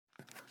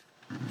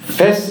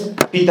First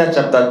Peter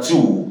chapter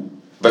 2,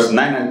 verse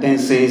 9 and 10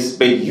 says,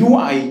 "But you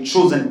are a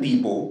chosen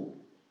people,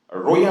 a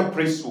royal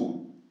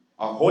priesthood,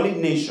 a holy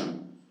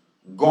nation,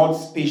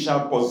 God's special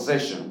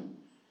possession,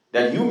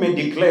 that you may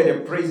declare the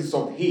praises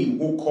of him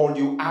who called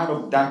you out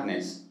of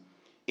darkness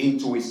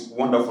into his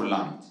wonderful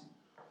light.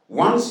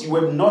 Once you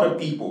were not a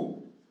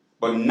people,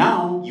 but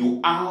now you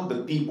are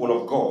the people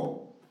of God.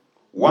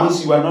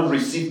 Once you had not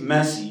received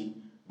mercy,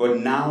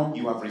 but now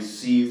you have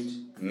received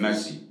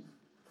mercy."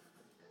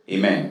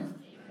 Amen.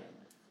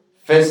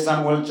 1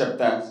 Samuel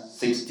chapter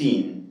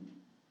 16,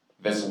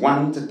 verse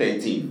 1 to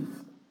 13.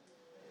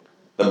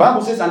 The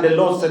Bible says, "And the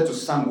Lord said to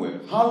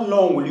Samuel, How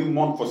long will you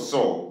mourn for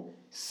Saul,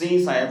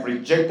 since I have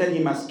rejected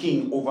him as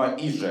king over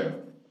Israel?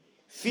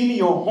 Fill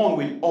your horn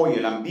with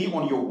oil and be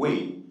on your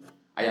way.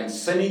 I am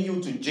sending you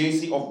to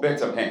Jesse of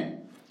Bethlehem.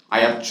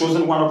 I have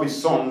chosen one of his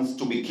sons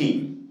to be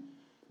king."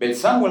 But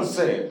Samuel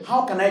said,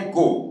 "How can I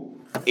go?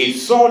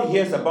 If Saul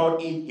hears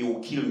about it, he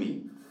will kill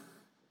me."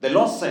 The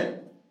Lord said,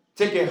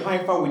 "Take a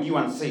heifer with you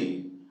and say,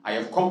 I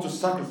have come to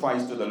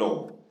sacrifice to the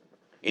Lord.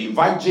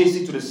 Invite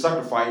Jesse to the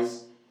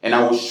sacrifice, and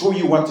I will show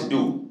you what to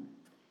do.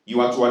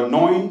 You are to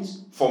anoint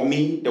for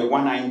me the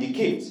one I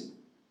indicate."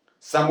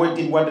 Samuel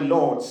did what the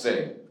Lord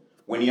said.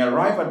 When he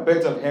arrived at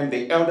Bethlehem,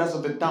 the elders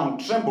of the town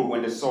trembled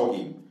when they saw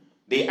him.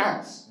 They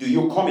asked, "Do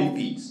you come in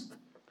peace?"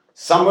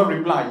 Samuel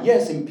replied,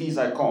 "Yes, in peace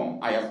I come.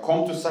 I have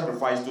come to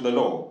sacrifice to the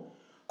Lord.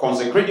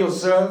 Consecrate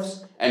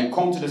yourselves and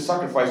come to the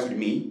sacrifice with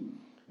me."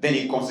 Then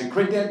he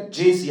consecrated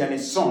Jesse and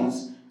his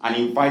sons and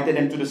invited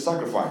them to the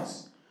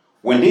sacrifice.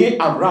 When they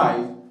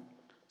arrived,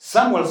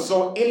 Samuel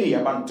saw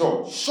Eliab and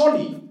thought,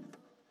 "Surely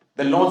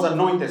the Lord's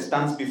anointed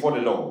stands before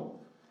the Lord."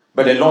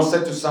 But the Lord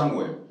said to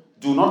Samuel,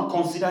 "Do not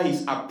consider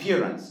his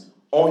appearance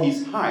or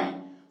his height,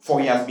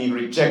 for he has been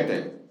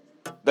rejected.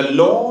 The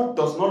Lord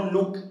does not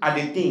look at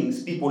the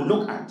things people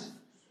look at.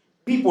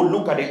 People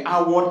look at the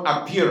outward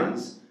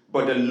appearance,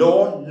 but the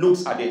Lord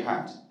looks at the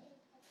heart."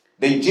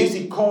 Then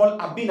Jesse called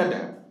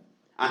Abinadab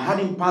and had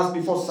him pass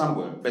before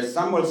Samuel. But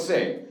Samuel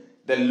said,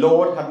 "The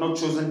Lord had not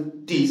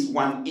chosen this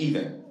one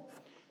either."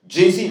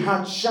 Jesse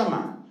had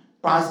Shammah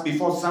pass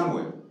before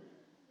Samuel.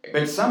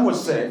 But Samuel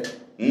said,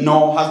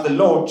 "Nor has the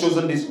Lord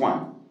chosen this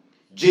one."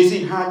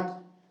 Jesse had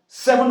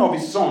 7 of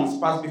his sons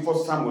pass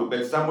before Samuel.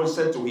 But Samuel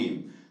said to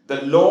him,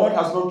 "The Lord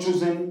has not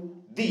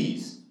chosen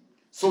these."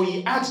 So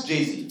he asked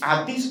Jesse,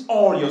 "Are these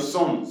all your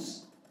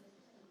sons?"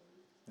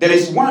 "There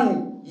is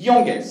one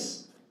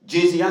youngest,"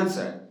 Jesse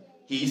answered.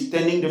 "He is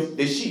tending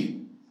the sheep."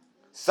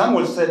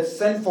 Samuel said,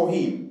 "Send for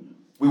him.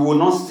 We will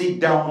not sit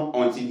down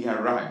until he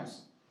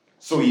arrives."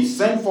 So he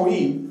sent for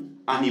him,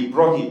 and he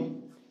brought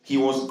him. He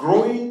was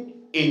growing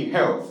in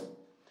health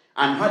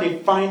and had a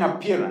fine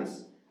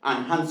appearance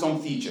and handsome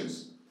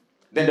features.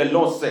 Then the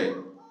Lord said,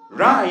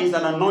 "Rise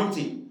and anoint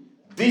him.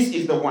 This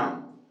is the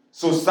one."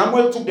 So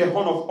Samuel took the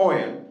horn of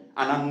oil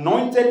and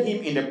anointed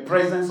him in the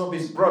presence of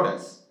his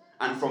brothers.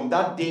 And from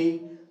that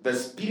day, the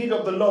Spirit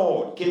of the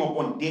Lord came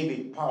upon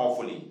David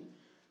powerfully.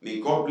 May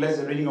God bless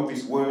the reading of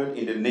his word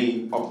in the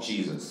name of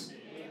Jesus.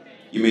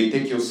 You may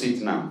take your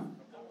seat now.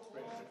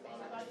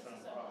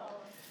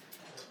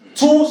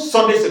 2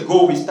 Sundays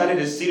ago, we started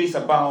a series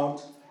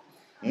about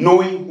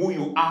knowing who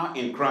you are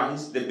in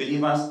Christ, the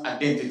believer's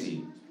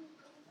identity.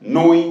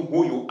 Knowing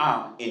who you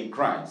are in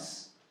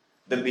Christ,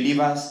 the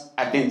believer's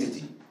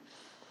identity.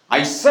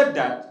 I said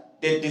that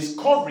the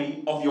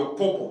discovery of your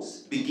purpose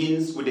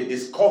begins with the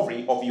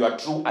discovery of your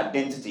true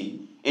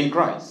identity in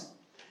Christ.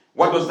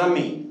 What does that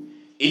mean?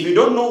 If you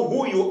don't know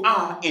who you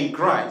are in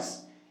Christ,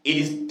 it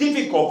is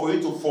difficult for you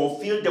to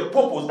fulfill the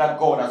purpose that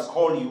God has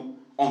called you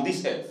on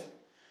this earth.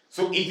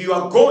 So if you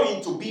are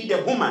going to be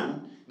the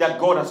woman that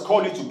God has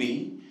called you to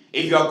be,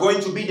 if you are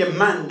going to be the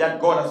man that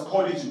God has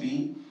called you to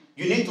be,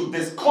 you need to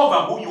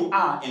discover who you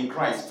are in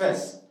Christ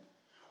first.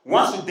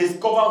 Once you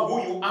discover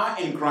who you are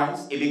in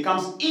Christ, it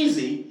becomes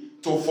easy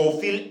to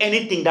fulfill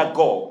anything that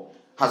God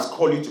has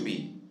called you to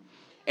be.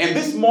 And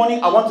this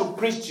morning, I want to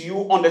preach to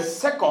you on the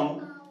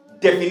second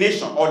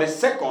definition or the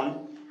second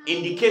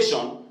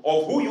indication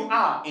of who you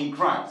are in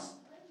Christ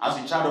as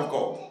a child of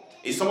God.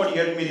 Is somebody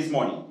hearing me this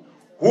morning?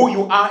 Who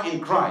you are in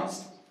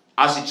Christ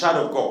as a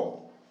child of God.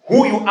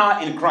 Who you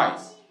are in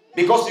Christ.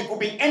 Because you could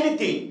be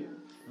anything,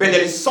 but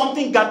there is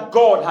something that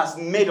God has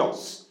made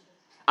us.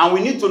 And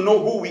we need to know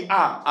who we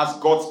are as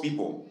God's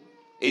people.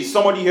 Is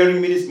somebody hearing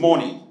me this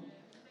morning?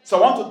 So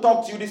I want to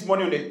talk to you this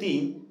morning on the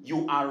theme,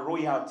 you are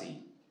royalty.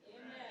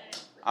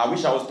 I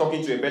wish I was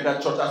talking to a better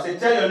church. I said,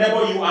 tell your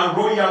neighbor you are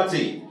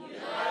royalty.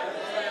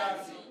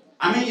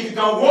 I mean, if you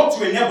can walk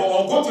to a neighbor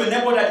or go to a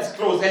neighbor that is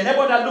close, a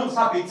neighbor that looks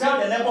happy, tell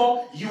the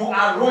neighbor you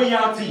are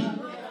royalty.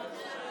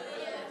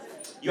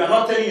 You are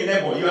not telling a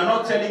neighbor. You are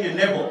not telling a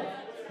neighbor.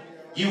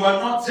 You are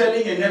not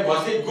telling a neighbor.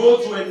 I said, go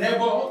to a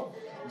neighbor.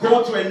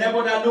 Go to a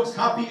neighbor that looks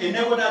happy, a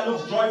neighbor that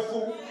looks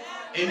joyful,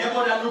 a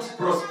neighbor that looks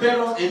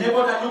prosperous, a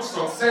neighbor that looks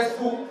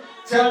successful.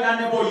 Tell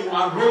that neighbor you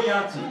are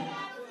royalty.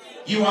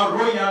 You are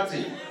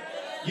royalty.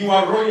 You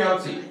are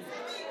royalty.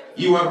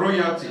 You are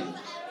royalty.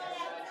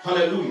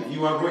 Hallelujah.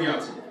 You are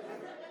royalty.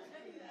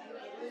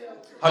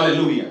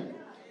 Hallelujah.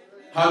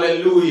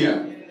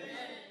 Hallelujah.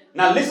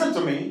 Now listen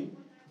to me.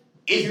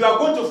 If you are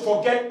going to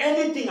forget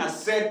anything I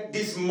said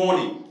this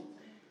morning,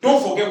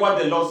 don't forget what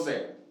the Lord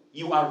said.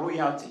 You are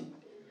royalty.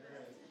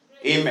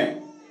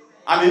 Amen.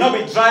 I may not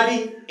be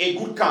driving a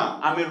good car.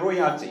 I'm a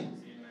royalty.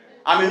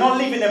 I may not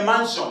live in a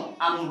mansion.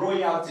 I'm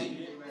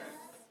royalty.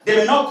 They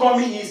may not call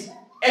me His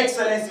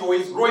Excellency or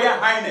His Royal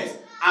Highness.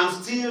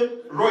 I'm still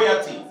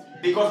royalty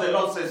because the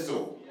Lord says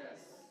so.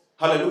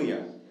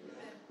 Hallelujah.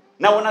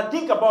 Now when I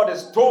think about the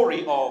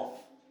story of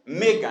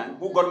Meghan,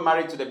 who got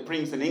married to the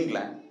prince in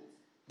England,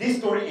 this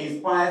story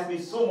inspires me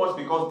so much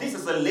because this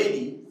is a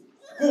lady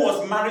who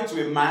was married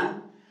to a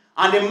man,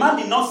 and the man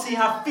did not see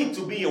her fit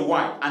to be a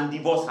wife and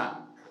divorced her.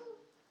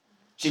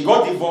 She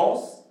got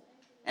divorced,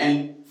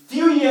 and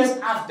few years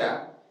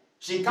after,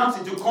 she comes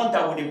into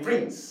contact with the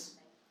prince,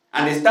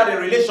 and they start a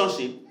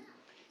relationship.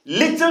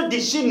 Little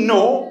did she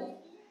know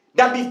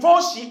that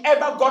before she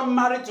ever got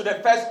married to the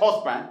first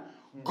husband,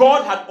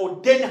 God had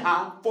ordained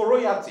her for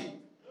royalty.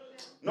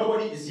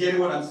 Nobody is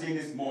hearing what I'm saying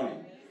this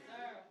morning.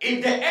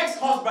 If the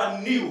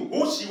ex-husband knew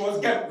who he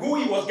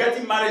was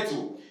getting married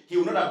to, he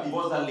would not have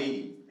divorced that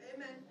lady.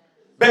 Amen.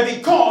 But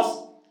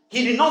because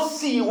he did not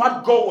see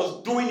what God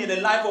was doing in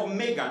the life of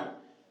Meghan,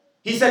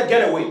 he said,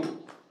 get away.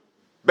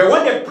 But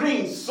when the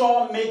prince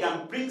saw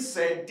Meghan, prince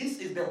said, this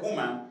is the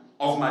woman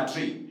of my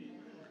dream.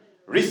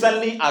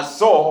 Recently, I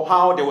saw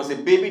how there was a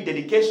baby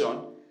dedication.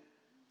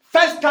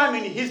 First time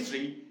in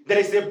history, there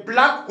is a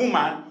black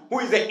woman who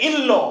is the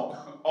in-law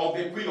of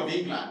the Queen of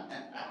England.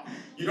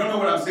 You don't know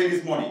what I'm saying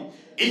this morning.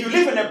 If you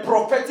live in a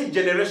prophetic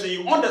generation,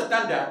 you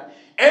understand that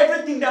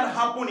everything that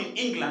happened in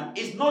England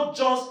is not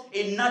just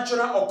a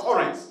natural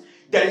occurrence.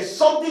 There is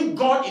something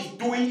God is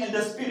doing in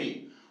the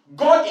spirit.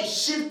 God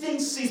is shifting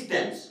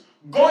systems.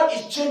 God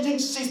is changing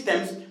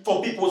systems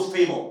for people's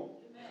favor.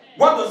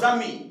 What does that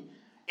mean?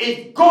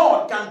 If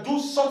God can do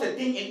such a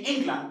thing in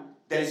England,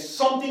 there is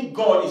something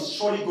God is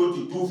surely going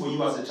to do for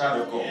you as a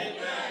child of God.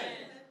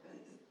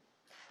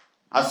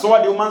 I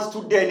saw the woman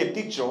stood there in a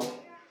picture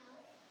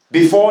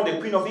before the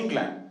Queen of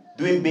England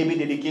doing baby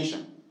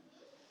dedication.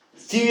 A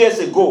few years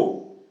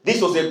ago,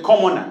 this was a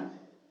commoner.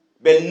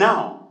 But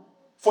now,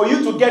 for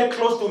you to get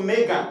close to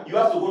Meghan, you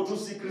have to go through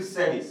Secret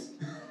Service.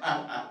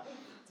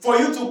 For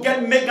you to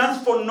get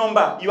Meghan's phone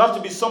number, you have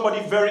to be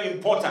somebody very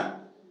important.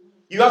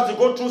 You have to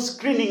go through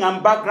screening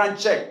and background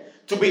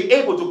check to be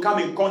able to come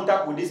in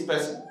contact with this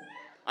person.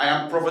 I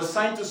am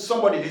prophesying to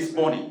somebody this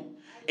morning.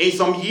 In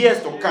some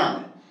years to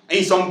come,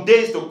 in some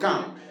days to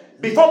come,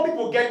 before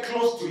people get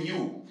close to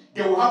you,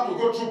 they will have to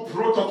go through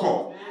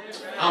protocol.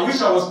 I wish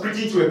I was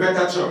preaching to a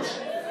better church.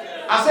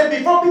 I said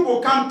before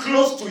people come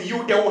close to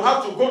you, they will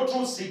have to go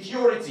through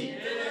security.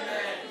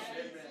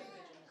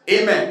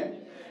 Amen.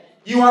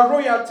 You are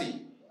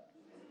royalty.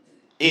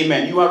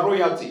 Amen. You are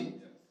royalty.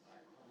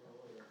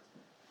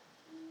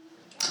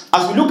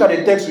 As we look at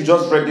the text we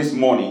just read this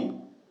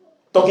morning,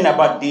 talking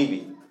about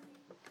David.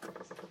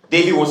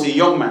 David was a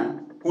young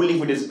man who lived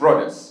with his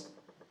brothers.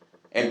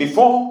 And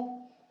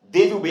before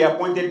David would be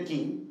appointed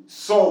king,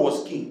 Saul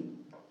was king.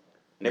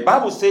 And the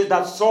Bible says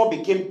that Saul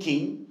became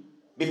king.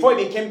 Before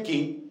he became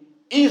king,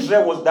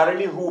 Israel was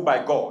directly ruled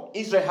by God.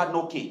 Israel had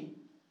no king.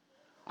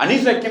 And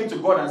Israel came to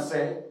God and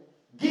said,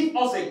 give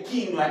us a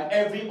king like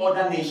every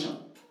other nation.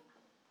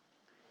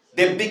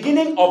 The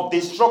beginning of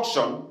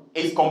destruction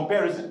is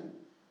comparison.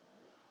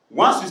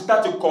 Once you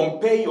start to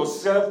compare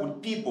yourself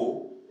with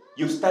people,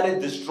 you've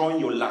started destroying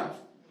your life.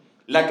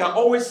 Like I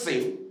always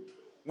say,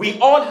 we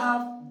all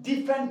have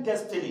different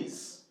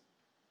destinies.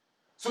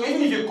 So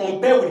even if you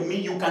compare with me,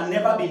 you can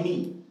never be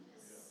me.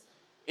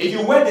 If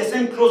you wear the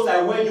same clothes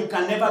I wear, you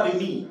can never be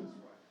me.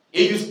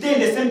 If you stay in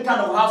the same kind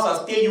of house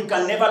I stay, you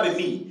can never be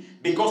me.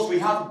 Because we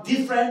have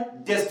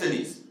different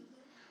destinies.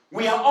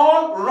 We are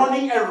all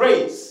running a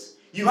race.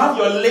 You have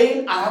your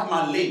lane, I have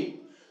my lane.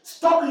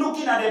 Stop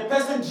looking at the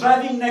person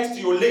driving next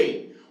to your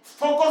lane.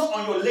 Focus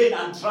on your lane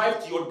and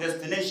drive to your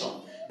destination.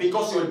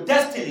 Because your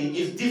destiny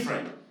is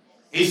different.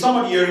 Is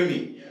somebody hearing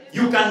me?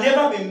 You can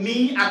never be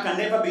me, I can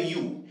never be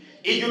you.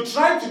 If you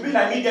try to be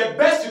like me, the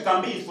best you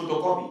can be is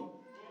photocopy.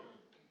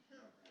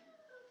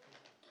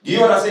 Do you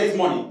know what I said this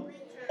morning?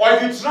 Or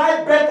if you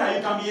try better,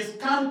 you can be a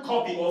scanned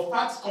copy or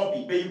fax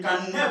copy, but you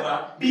can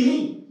never be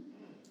me.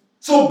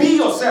 So be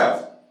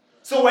yourself.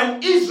 So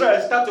when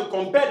Israel started to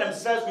compare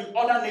themselves with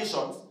other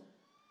nations,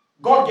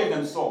 God gave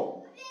them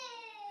Saul.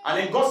 And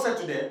then God said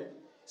to them,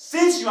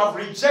 since you have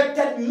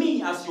rejected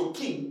me as your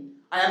king,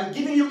 I am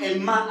giving you a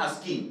man as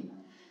king.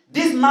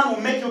 This man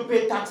will make you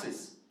pay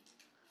taxes,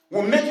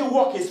 will make you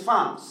work his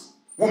farms,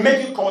 will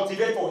make you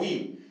cultivate for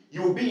him.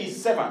 You will be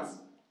his servants.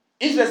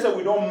 Israel said,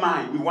 we don't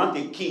mind. We want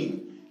a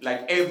king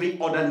like every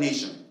other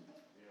nation.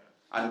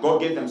 And God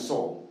gave them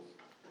Saul.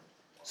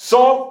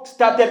 Saul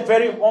started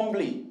very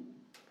humbly.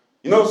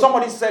 You know,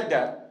 somebody said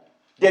that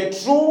the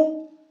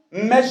true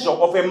measure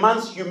of a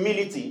man's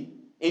humility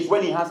is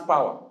when he has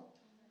power.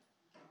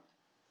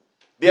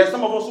 There are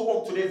some of us who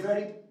walk today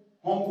very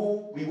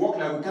humble. We walk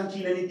like we can't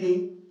kill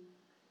anything.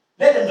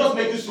 Let them just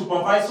make you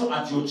supervisor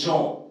at your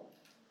job.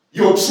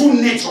 Your true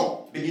nature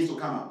begins to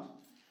come out.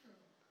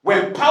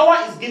 When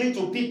power is given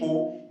to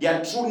people,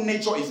 their true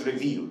nature is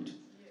revealed.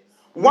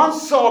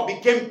 Once Saul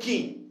became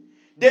king,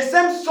 the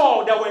same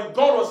Saul that when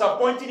God was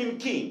appointing him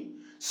king,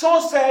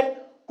 Saul said,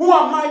 who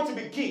am I to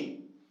be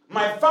king?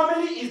 My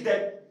family is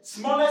the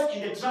smallest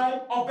in the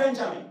tribe of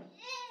Benjamin.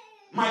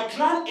 My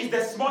clan is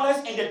the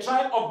smallest in the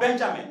tribe of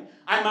Benjamin.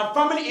 And my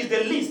family is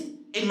the least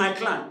in my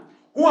clan.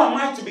 Who am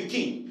I to be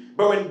king?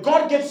 But when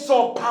God gave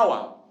Saul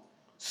power,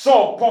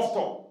 Saul puffed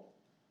up.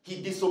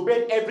 He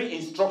disobeyed every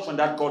instruction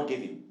that God gave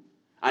him.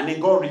 And then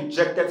God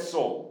rejected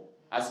Saul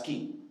as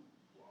king.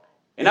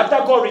 And after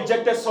God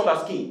rejected Saul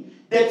as king,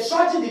 the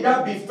tragedy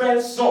that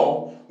befell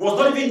Saul was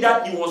not even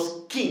that he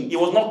was king. He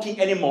was not king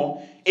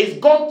anymore. It's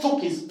God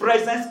took his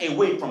presence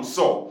away from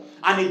Saul.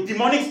 And a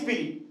demonic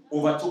spirit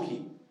overtook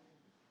him.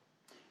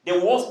 The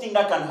worst thing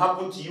that can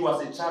happen to you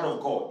as a child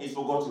of God is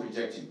for God to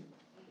reject you.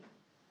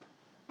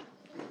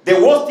 The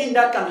worst thing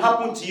that can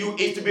happen to you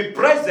is to be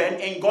present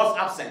in God's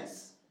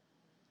absence.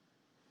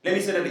 Let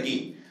me say that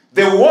again.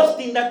 The worst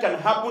thing that can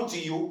happen to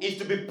you is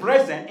to be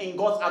present in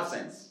God's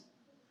absence.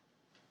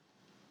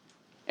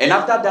 And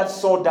after that,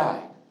 Saul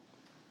died.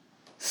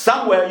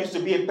 Samuel used to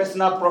be a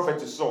personal prophet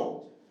to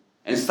Saul.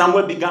 And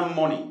Samuel began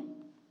mourning.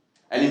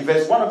 And in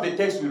verse 1 of the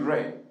text we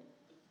read,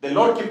 the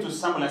Lord came to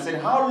Samuel and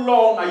said, how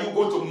long are you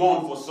going to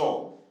mourn for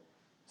Saul,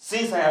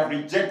 since I have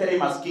rejected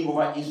him as king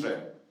over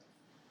Israel?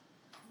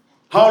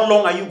 How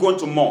long are you going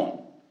to mourn?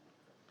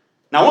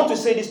 Now I want to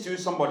say this to you,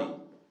 somebody.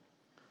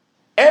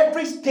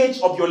 Every stage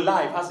of your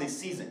life has a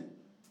season.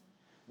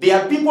 There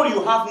are people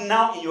you have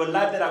now in your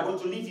life that are going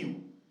to leave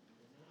you.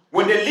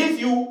 When they leave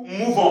you,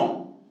 move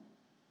on.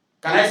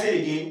 Can I say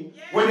it again?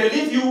 When they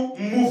leave you,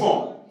 move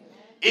on.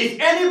 If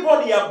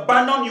anybody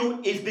abandon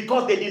you, it's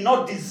because they did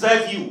not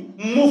deserve you.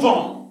 Move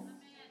on.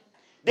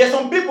 There's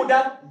some people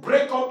that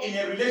break up in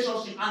a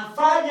relationship and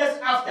 5 years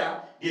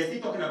after, they're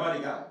still talking about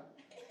the guy.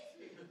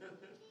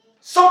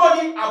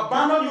 Somebody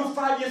abandoned you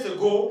 5 years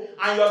ago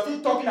and you're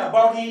still talking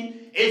about him.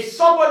 If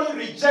somebody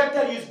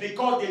rejected you, it's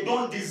because they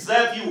don't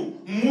deserve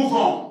you. Move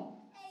on.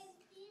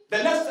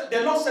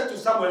 The Lord said to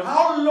Samuel,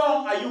 how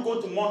long are you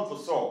going to mourn for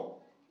Saul?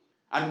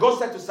 And God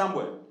said to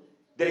Samuel,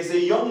 there is a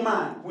young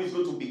man who is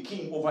going to be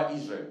king over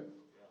Israel.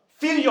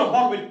 Fill your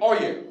horn with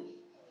oil,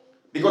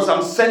 because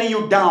I'm sending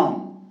you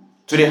down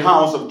to the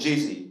house of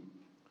Jesse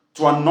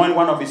to anoint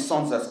one of his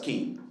sons as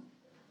king.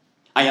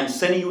 I am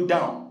sending you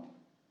down.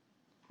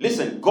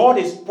 Listen, God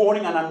is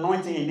pouring an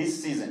anointing in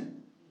this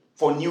season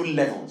for new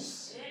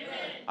levels.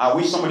 Amen. I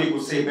wish somebody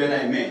could say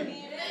better amen.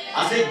 Amen.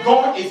 I say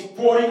God is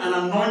pouring an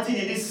anointing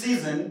in this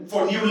season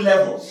for new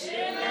levels.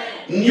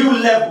 Amen. New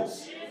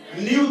levels.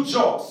 Amen. New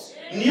jobs.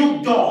 Amen.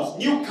 New doors.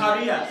 New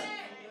careers.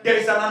 There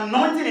is an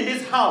anointing in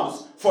this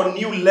house for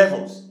new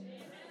levels.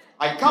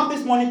 I come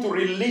this morning to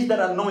release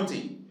that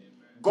anointing.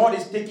 God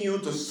is taking you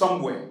to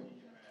somewhere.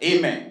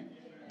 Amen.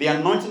 The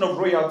anointing of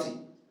royalty.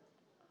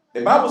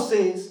 The Bible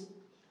says,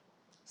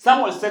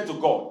 Samuel said to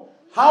God,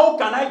 how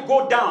can I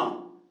go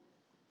down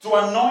to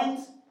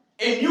anoint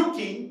a new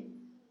king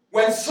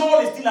when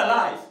Saul is still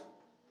alive?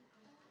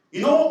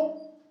 You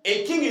know,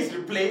 a king is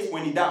replaced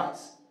when he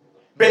dies.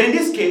 But in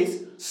this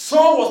case,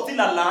 Saul was still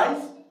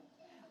alive.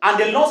 And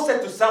the Lord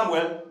said to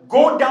Samuel,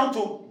 go down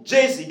to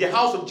Jesse, the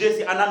house of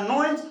Jesse, and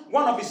anoint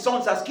one of his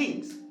sons as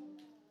kings.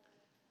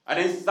 And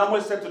then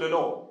Samuel said to the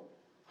Lord,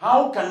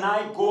 how can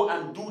I go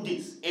and do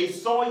this? If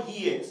Saul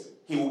hears,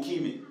 he will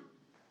kill me.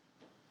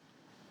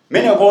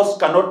 Many of us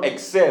cannot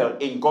excel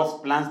in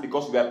God's plans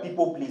because we are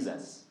people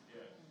pleasers.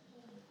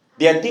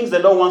 There are things the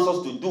Lord wants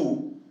us to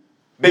do,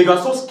 but you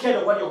are so scared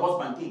of what your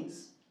husband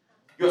thinks.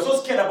 You are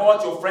so scared about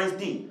what your friends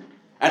think.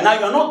 And now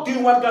you are not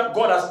doing what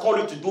God has called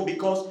you to do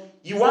because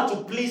you want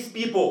to please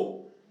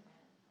people.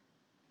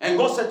 And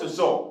God said to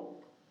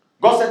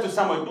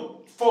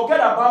Samuel, forget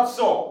about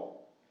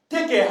Saul.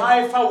 Take a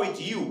heifer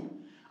with you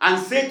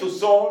and say to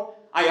Saul,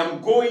 I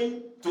am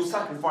going to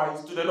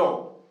sacrifice to the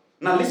Lord.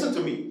 Now listen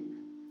to me.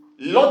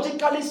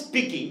 Logically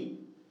speaking,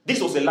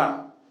 this was a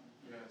lie.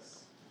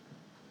 Yes.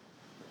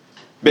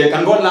 But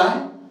can God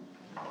lie?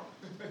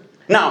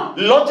 Now,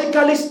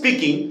 logically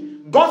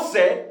speaking, God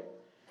said,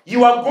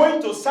 you are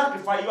going to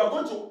sacrifice, you are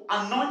going to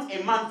anoint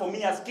a man for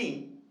me as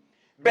king.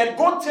 But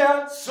go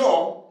tell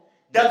Saul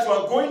that you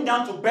are going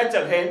down to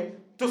Bethlehem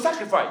to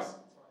sacrifice.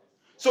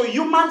 So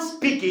human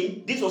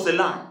speaking, this was a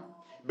lie.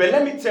 But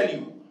let me tell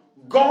you,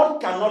 God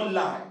cannot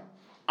lie.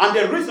 And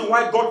the reason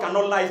why God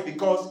cannot lie is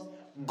because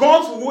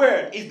God's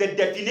word is the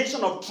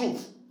definition of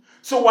truth.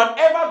 So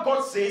whatever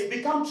God says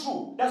becomes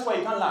true. That's why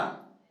he can't lie.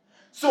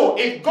 So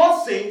if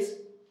God says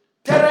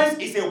Terence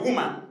is a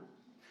woman,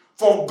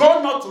 for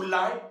God not to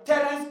lie,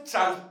 Terence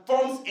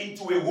transforms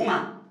into a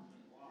woman.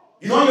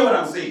 You don't hear what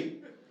I'm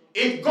saying?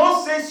 If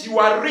God says you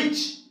are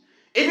rich,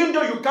 even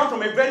though you come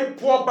from a very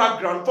poor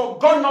background, for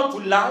God not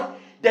to lie,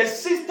 the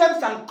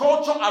systems and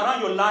culture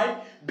around your life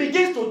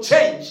begins to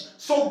change.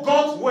 So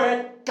God's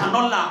word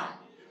cannot lie.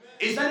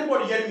 Is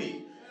anybody hearing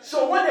me?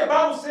 So when the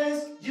Bible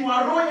says you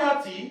are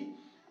royalty,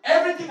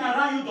 everything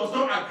around you does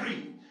not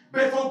agree.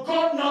 But for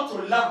God not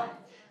to lie,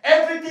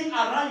 everything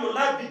around your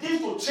life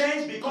begins to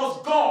change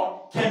because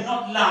God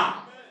cannot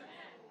lie.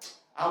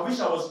 I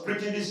wish I was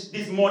preaching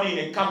this morning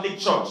in a Catholic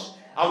church.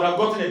 I would have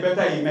gotten a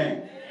better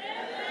amen.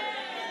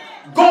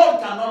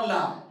 God cannot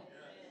lie.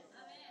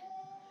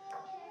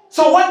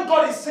 So when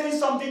God is saying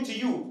something to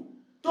you,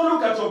 don't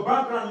look at your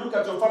background, look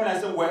at your family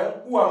and say,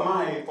 well, who am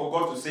I for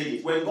God to say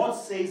it? When God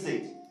says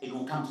it, it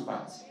will come to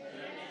pass.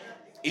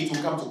 It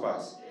will come to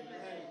pass.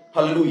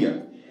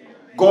 Hallelujah.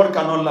 God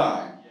cannot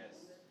lie.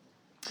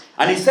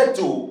 And he said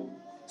to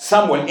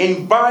Samuel,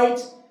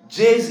 invite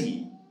Jesse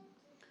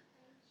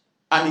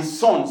and his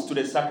sons to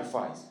the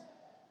sacrifice.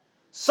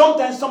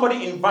 Sometimes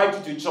somebody invites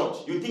you to church.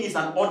 You think it's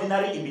an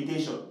ordinary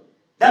invitation.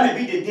 That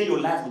may be the day your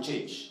life will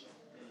change.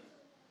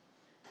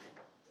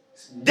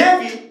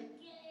 David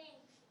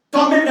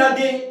thought maybe that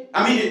day,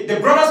 the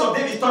brothers of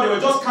David thought they were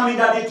just coming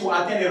that day to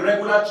attend a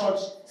regular church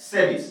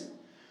service.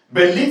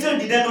 But little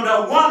did they know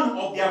that one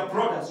of their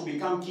brothers will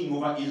become king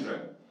over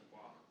Israel.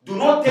 Do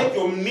not take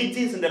your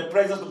meetings in the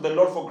presence of the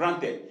Lord for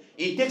granted.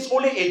 It takes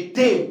only a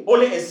day,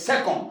 only a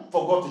second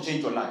for God to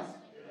change your life.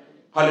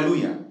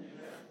 Hallelujah.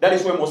 That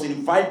is why we must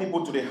invite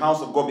people to the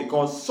house of God,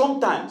 because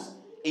sometimes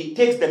it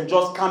takes them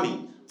just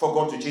coming for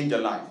God to change their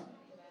life.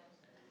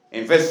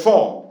 In verse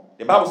 4,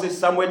 the Bible says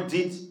Samuel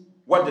did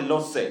what the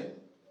Lord said.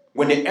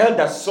 When the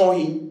elders saw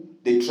him,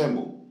 they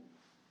trembled.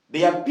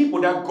 There are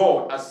people that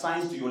God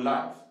assigns to your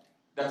life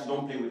that you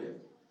don't play with them.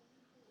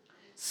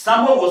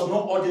 Samuel was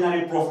no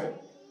ordinary prophet.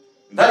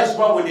 That is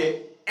why when the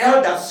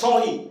elders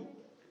saw him,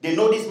 they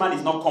know this man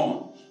is not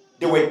common.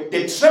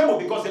 They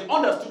trembled because they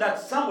understood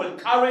that Samuel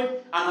carried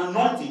an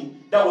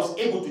anointing that was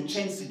able to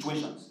change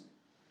situations.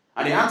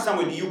 And they asked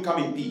Samuel, do you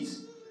come in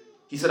peace?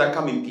 He said, I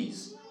come in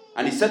peace.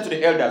 And he said to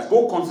the elders,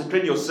 go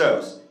consecrate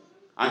yourselves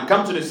and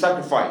come to the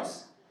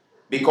sacrifice,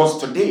 because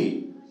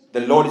today the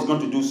Lord is going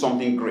to do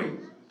something great.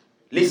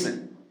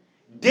 Listen,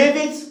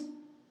 David's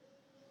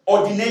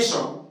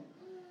ordination,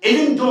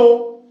 even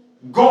though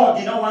God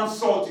did not want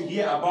Saul to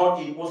hear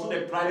about it, it was not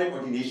a private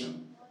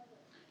ordination.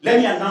 Let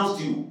me announce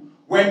to you,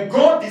 when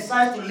God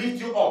decides to lift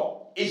you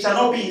up, it shall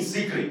not be in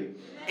secret.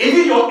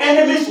 Even your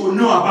enemies will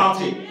know about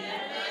it.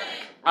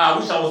 I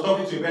wish I was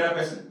talking to a better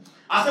person.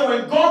 I said,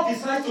 when God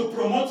decides to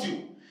promote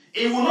you,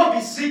 it will not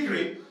be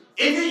secret.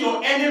 Even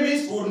your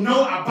enemies will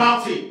know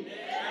about it.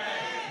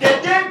 The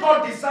day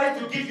God decides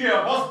to give you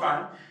a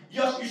husband,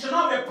 you should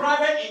not have a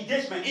private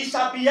engagement. It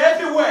shall be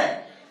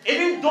everywhere.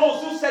 Even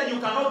those who said you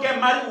cannot get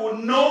married will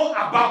know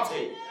about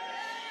it.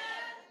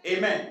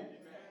 Amen.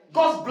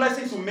 God's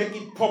blessings will make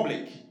it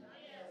public.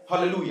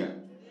 Hallelujah.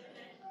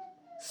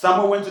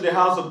 Samuel went to the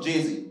house of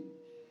Jesse.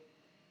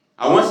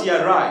 And once he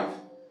arrived,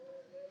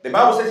 the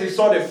Bible says he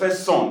saw the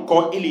first son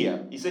called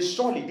Eliab. He said,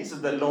 surely this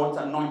is the Lord's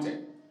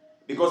anointed.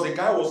 Because the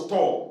guy was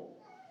tall.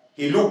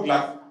 He looked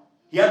like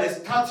he had the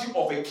statue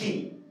of a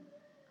king.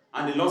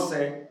 And the Lord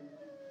said,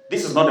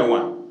 this is not the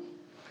one.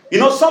 You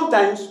know,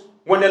 sometimes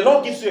when the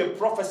Lord gives you a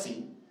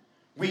prophecy,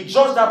 we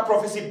judge that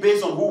prophecy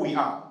based on who we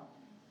are.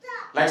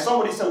 Like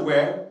somebody said,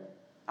 well,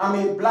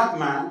 I'm a black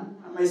man,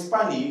 I'm a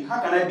Hispanic,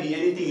 how can I be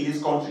anything in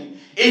this country?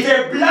 If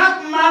a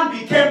black man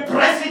became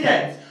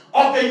president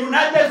of the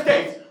United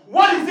States,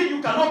 what is it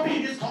you cannot be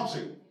in this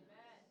country?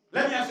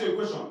 Let me ask you a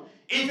question.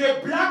 If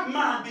a black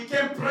man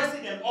became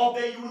president of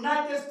the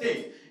United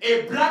States,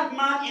 a black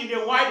man in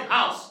the White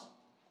House,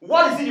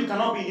 what is it you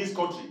cannot be in this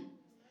country?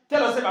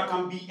 Tell yourself, I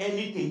can be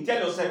anything.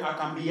 Tell yourself, I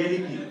can be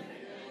anything.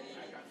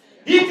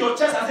 Hit your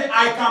chest and say,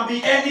 I can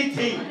be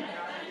anything.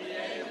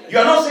 You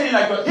are not saying it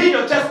like that. Hit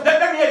your chest.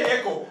 Let me hear the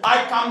echo.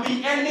 I can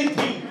be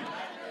anything.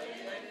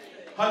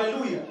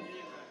 Hallelujah.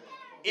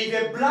 If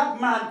a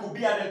black man could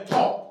be at the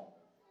top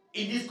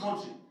in this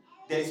country,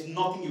 there is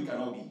nothing you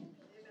cannot be.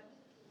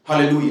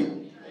 Hallelujah.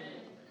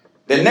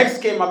 The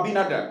next came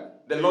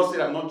Abinadab. The Lord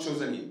said, I have not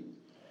chosen him.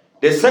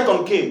 The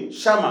second came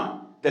Shammah.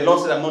 The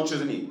Lord said, I have not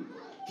chosen him.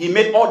 He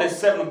made all the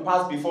seven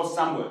pass before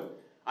Samuel.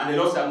 And the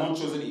Lord said, I have not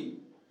chosen him.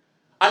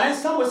 And then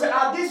Samuel said,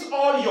 are these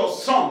all your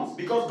sons?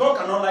 Because God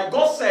cannot lie.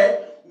 God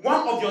said,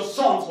 one of your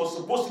sons was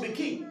supposed to be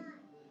king.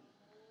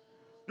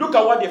 Look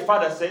at what the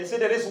father said. He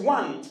said, there is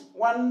one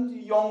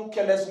young,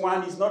 careless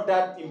one. He's not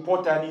that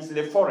important. He's in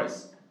the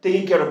forest,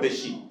 taking care of the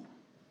sheep.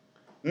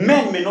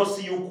 Men may not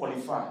see you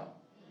qualified.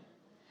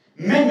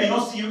 Men may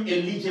not see you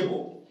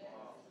eligible.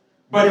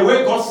 But the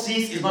way God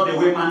sees is not the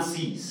way man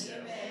sees.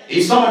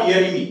 Is somebody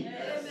hearing me?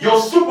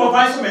 Your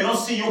supervisor may not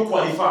see you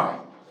qualified.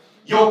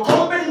 Your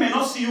company may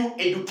not see you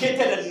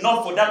educated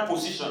enough for that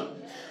position.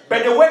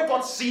 But the way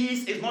God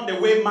sees is not the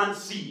way man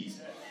sees.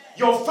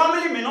 Your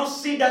family may not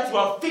see that you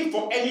are fit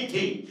for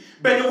anything.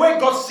 But the way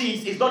God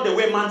sees is not the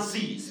way man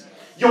sees.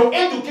 Your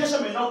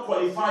education may not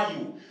qualify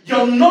you.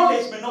 Your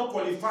knowledge may not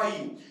qualify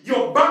you.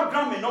 Your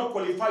background may not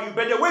qualify you.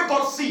 But the way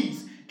God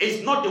sees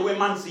is not the way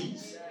man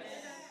sees.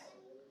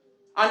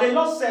 And the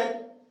Lord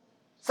said,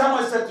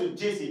 Samuel said to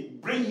Jesse,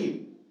 bring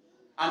him.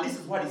 And this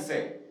is what he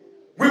said.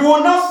 We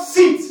will not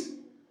sit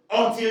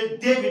until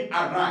David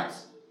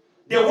arrives.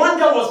 The one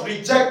that was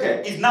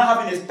rejected is now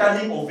having a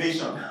standing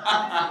ovation.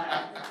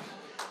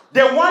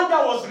 The one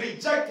that was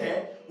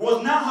rejected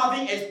was now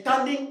having a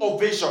standing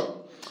ovation.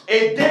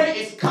 A day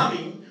is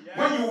coming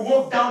when you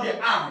walk down the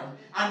aisle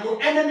and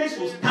your enemies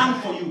will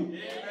stand for you.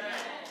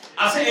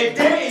 I say a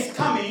day is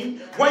coming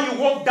when you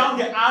walk down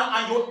the aisle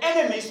and your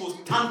enemies will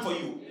stand for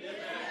you.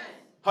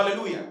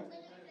 Hallelujah.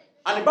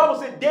 And the Bible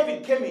said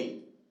David came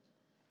in.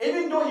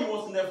 Even though he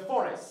was in the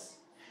forest,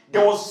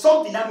 there was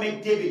something that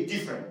made David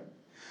different.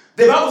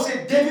 The Bible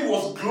said David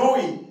was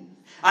glowing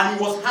and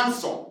he was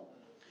handsome.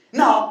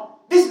 Now,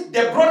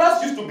 the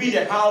brothers used to be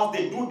in the house.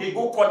 They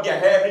go cut their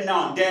hair every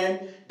now and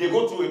then. They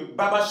go to a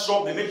barber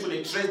shop. They make sure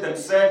they trace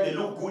themselves. They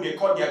look good. They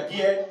cut their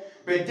beard.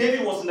 But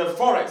David was in the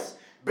forest.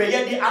 But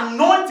yet the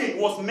anointing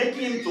was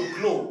making him to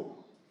glow.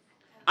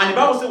 And the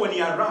Bible said when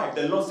he arrived,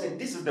 the Lord said,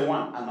 this is the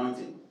one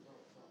anointing.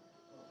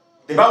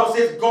 The Bible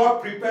says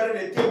God prepared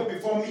a table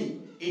before me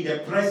in the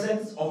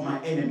presence of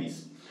my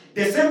enemies.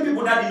 The same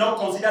people that did not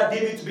consider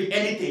David to be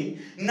anything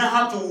now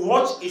have to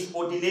watch his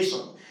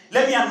ordination.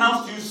 Let me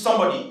announce to you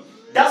somebody.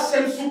 That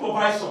same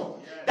supervisor,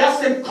 that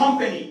same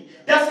company,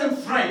 that same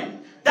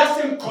friend, that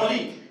same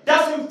colleague,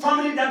 that same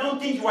family that don't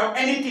think you are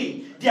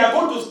anything, they are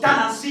going to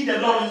stand and see the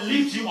Lord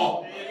lift you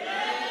up.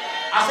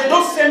 I said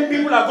those same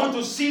people are going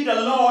to see the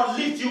Lord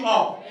lift you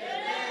up.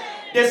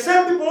 The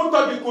same people who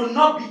thought you could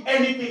not be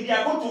anything, they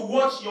are going to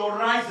watch your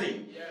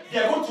rising. They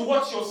are going to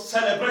watch your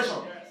celebration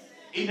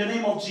in the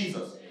name of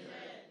Jesus.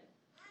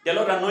 The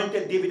Lord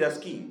anointed David as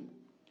king.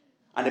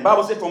 And the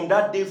Bible said from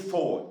that day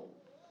forward,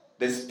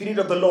 the Spirit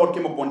of the Lord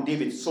came upon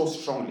David so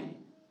strongly.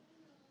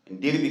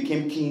 And David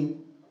became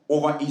king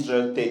over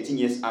Israel 13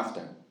 years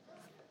after.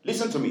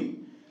 Listen to me.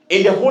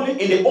 In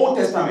the Old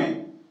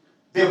Testament,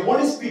 the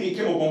Holy Spirit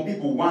came upon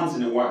people once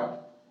in a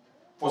while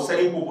for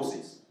certain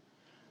purposes.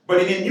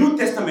 But in the New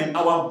Testament,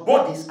 our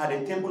bodies are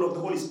the temple of the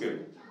Holy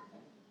Spirit.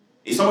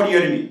 Is somebody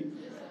hearing me?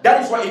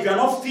 That is why if you are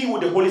not filled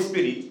with the Holy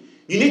Spirit,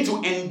 you need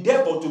to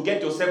endeavor to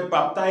get yourself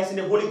baptized in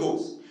the Holy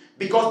Ghost.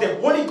 Because the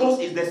Holy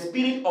Ghost is the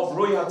spirit of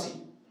royalty.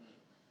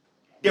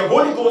 The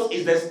Holy Ghost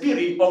is the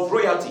spirit of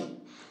royalty.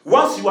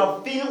 Once you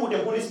are filled with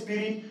the Holy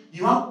Spirit,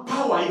 you have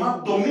power, you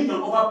have dominion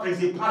over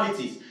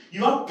principalities.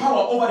 You have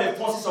power over the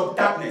forces of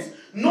darkness.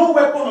 No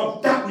weapon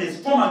of darkness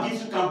formed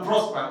against you can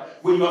prosper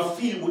when you are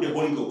filled with the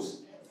Holy Ghost.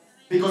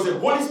 Because the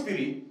Holy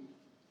Spirit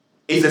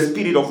is the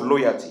spirit of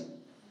loyalty.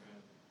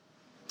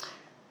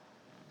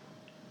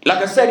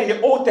 Like I said, in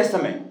the Old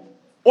Testament,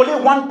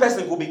 only one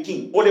person could be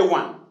king. Only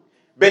one.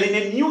 But in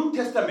the New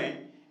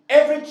Testament,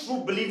 every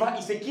true believer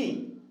is a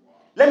king.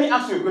 Let me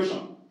ask you a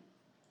question.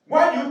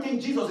 Why do you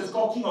think Jesus is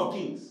called King of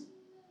Kings?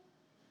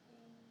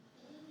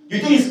 You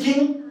think he's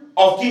King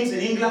of Kings in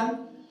England?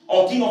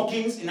 Or King of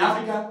Kings in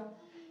Africa?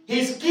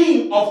 He's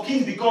King of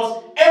Kings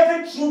because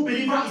every true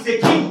believer is a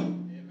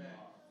king. Amen.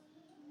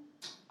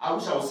 I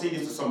wish I would say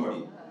this to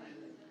somebody.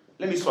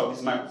 Let me swap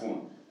this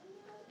microphone.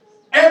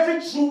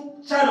 Every true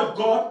child of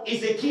God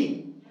is a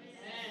king.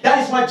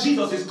 That is why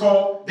Jesus is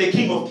called the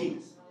King of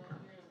Kings.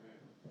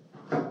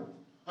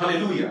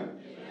 Hallelujah.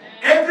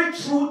 Every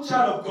true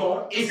child of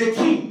God is a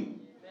king.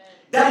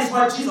 That is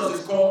why Jesus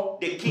is called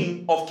the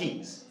King of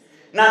Kings.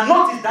 Now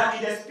notice that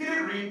in the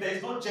spirit realm there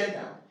is no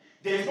gender.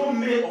 There is no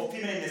male or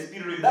female in the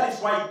spirit realm. That is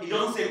why it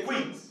doesn't say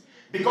queens.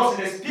 Because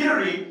in the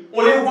spirit realm,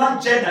 only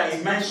one gender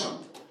is mentioned.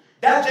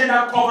 That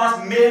gender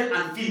covers male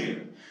and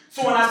female.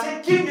 So when I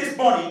say king this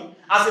morning,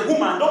 as a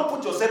woman, don't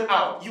put yourself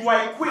out. You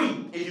are a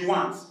queen if you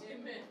want.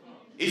 Amen.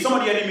 Is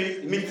somebody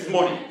hearing me this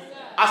morning?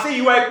 I say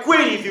you are a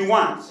queen if you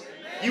want.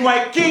 You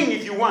are a king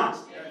if you want.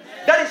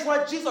 That is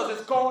why Jesus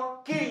is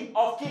called King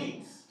of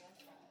Kings.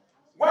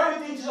 Why do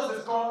you think Jesus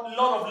is called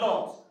Lord of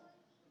Lords?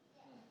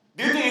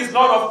 Do you think he's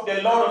Lord of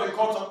the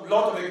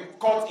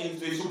court in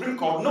the Supreme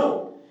Court?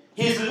 No.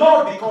 He's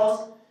Lord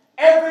because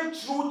every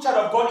true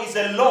child of God is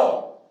a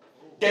Lord.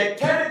 The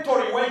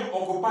territory where you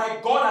occupy,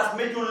 God has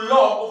made you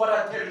Lord over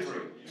that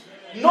territory.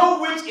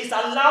 No witch is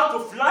allowed to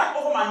fly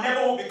over my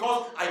neighborhood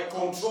because I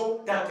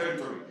control that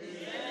territory.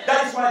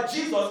 That is why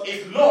Jesus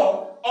is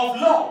Lord of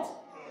Lords.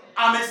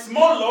 I'm a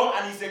small Lord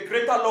and he's a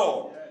greater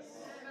Lord.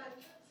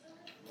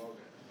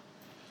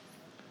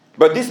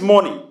 But this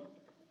morning,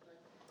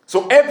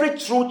 so every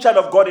true child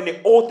of God in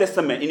the Old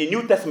Testament, in the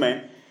New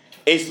Testament,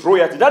 is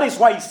royalty. That is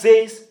why he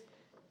says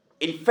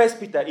in 1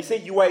 Peter, he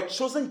says, you are a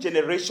chosen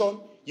generation,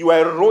 you are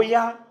a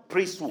royal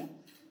priesthood.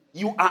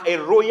 You are a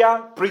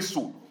royal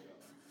priesthood.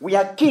 We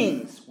are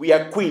kings, we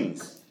are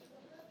queens.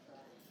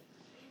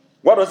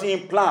 What does it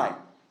imply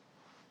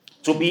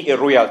to be a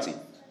royalty?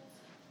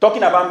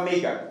 Talking about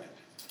Megan.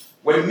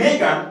 When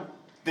Megan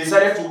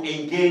decided to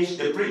engage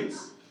the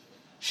prince,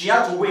 she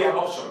had to weigh her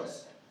options.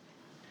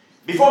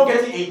 Before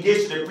getting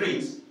engaged to the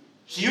prince,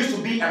 she used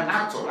to be an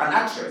actor, an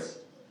actress.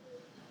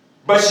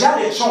 But she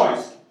had a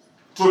choice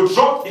to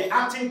drop the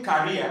acting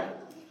career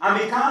and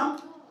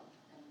become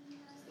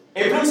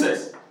a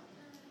princess.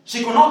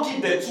 She could not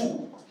keep the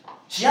two.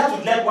 She had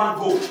to let one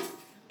go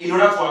in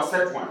order to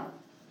accept one.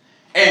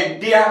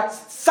 And there are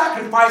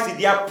sacrifices,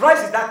 there are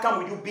prices that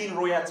come with you being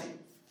royalty.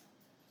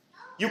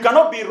 You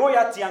cannot be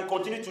royalty and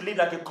continue to live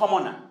like a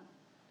commoner.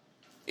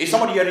 Is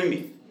somebody hearing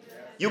me?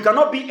 You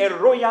cannot be a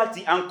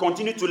royalty and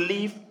continue to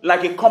live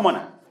like a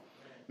commoner.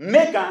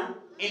 Megan,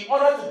 in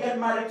order to get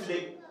married to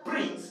the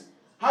prince,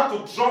 had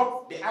to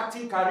drop the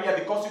acting career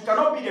because you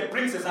cannot be the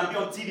princess and be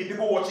on TV,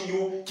 people watching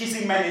you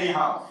kissing men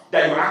anyhow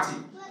that you're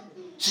acting.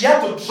 She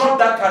had to drop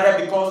that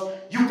career because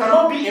you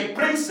cannot be a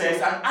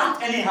princess and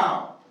act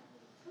anyhow.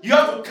 You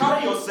have to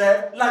carry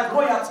yourself like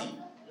royalty.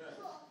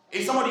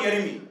 Is somebody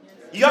hearing me?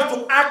 You have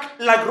to act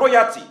like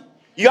royalty.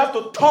 You have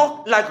to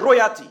talk like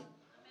royalty.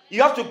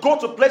 You have to go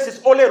to places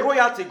only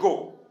royalty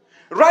go.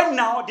 Right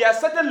now, there are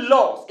certain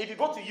laws. If you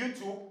go to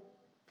YouTube,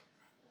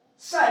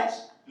 search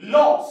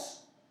laws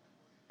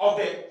of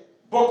the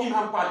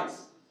Buckingham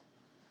Palace.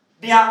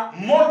 There are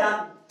more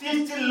than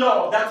 50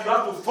 laws that you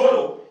have to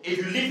follow if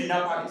you live in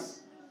that palace.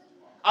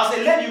 As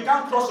a lady, you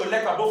can't cross your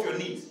leg above your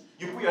knees.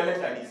 You put your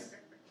legs like this.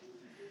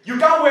 You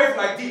can't wave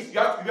like this.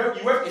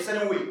 You wave a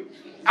certain way.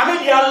 I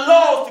mean, there are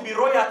laws to be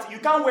royalty. You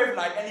can't wave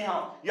like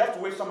anyhow. You have to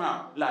wave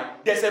somehow.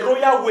 Like, there's a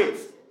royal wave.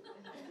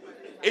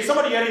 Is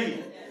somebody hearing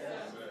me?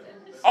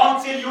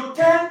 Until you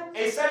turn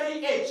a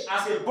certain age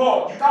as a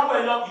boy, you can't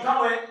wear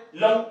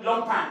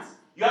long pants.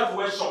 You have to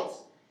wear shorts.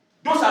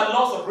 Those are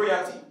laws of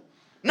royalty.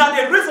 Now,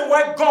 the reason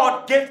why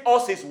God gave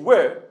us His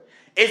word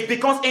is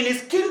because in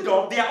His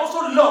kingdom, there are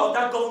also laws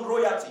that govern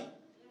royalty.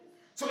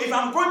 So if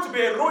I'm going to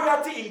be a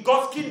royalty in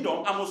God's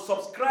kingdom, I must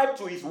subscribe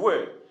to His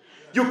word.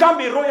 You can't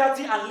be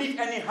royalty and live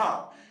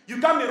anyhow.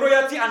 You can't be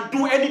royalty and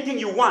do anything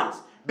you want.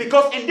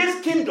 Because in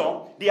this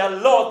kingdom, there are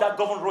laws that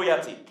govern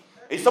royalty.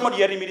 Is somebody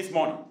hearing me this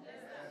morning?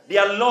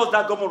 There are laws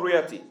that govern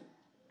royalty.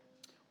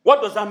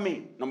 What does that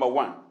mean? Number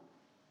one,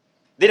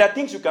 there are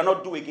things you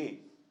cannot do again.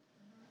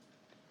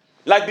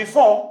 Like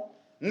before,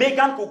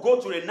 Megan could go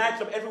to a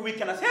nightclub every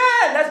weekend and say,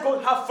 hey, let's go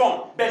have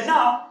fun. But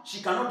now,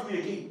 she cannot do it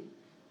again.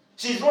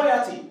 She's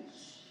royalty.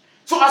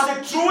 So as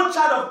a true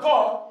child of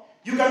God,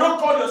 you cannot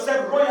call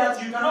yourself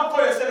royalty. You cannot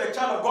call yourself a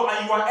child of God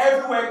and you are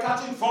everywhere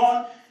catching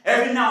fun.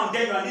 Every now and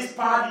then you are in this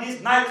party,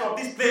 this nightclub,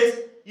 this place.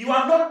 You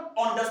are not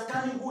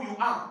understanding who you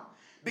are.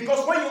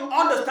 Because when you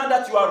understand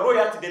that you are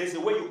royalty, there is a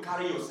way you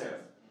carry yourself.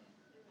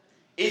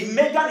 If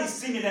Megan is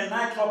seen in a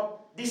nightclub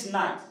this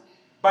night,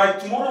 by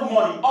tomorrow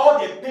morning, all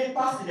the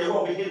papers in the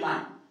world will be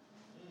headline.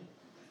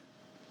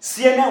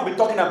 CNN will be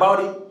talking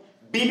about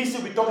it. BBC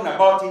will be talking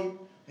about it.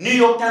 New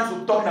York Times will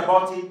be talking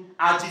about it.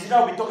 Al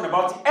Jazeera will be talking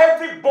about it.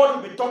 Everybody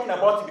will be talking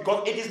about it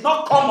because it is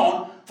not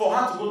common for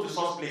her to go to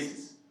such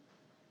places.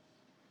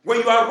 When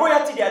you are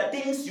royalty, there are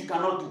things you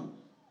cannot do.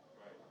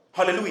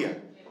 Hallelujah.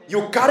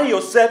 You carry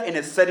yourself in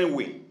a certain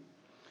way.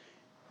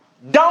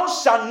 Thou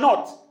shalt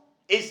not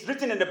is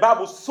written in the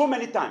Bible so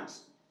many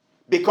times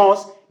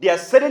because there are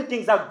certain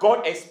things that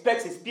God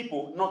expects His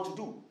people not to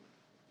do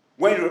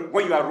when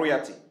you are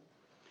royalty.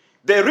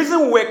 The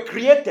reason we were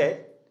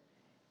created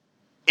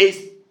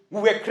is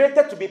we were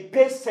created to be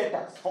pace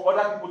setters for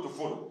other people to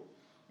follow.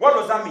 What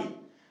does that mean?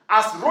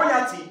 As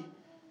royalty,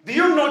 do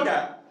you know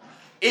that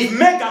if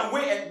Megan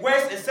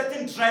wears a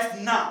certain dress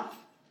now,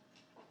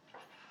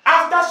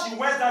 after she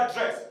wears that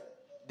dress,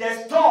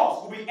 the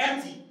stores will be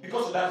empty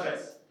because of that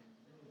dress.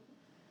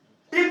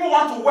 People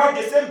want to wear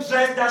the same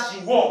dress that she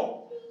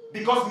wore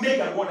because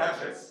Megan wore that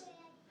dress.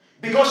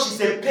 Because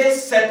she's a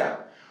pace setter.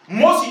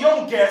 Most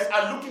young girls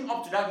are looking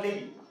up to that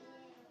lady.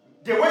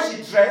 The way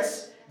she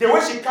dresses, the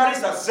way she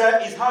carries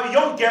herself is how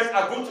young girls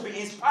are going to be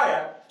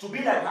inspired to be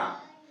like her.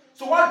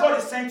 So what God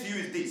is saying to you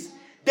is this.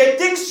 The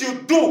things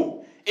you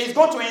do is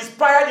going to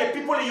inspire the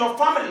people in your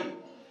family.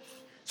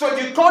 So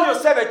if you call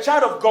yourself a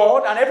child of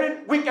God and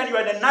every weekend you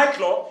are in a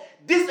nightclub,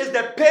 this is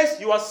the pace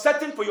you are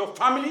setting for your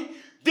family.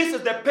 This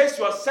is the pace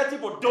you are setting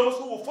for those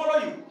who will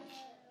follow you.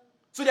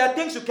 So there are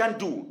things you can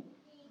do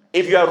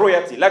if you are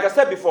royalty. Like I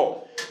said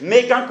before,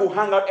 Megan could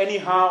hang out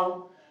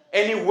anyhow,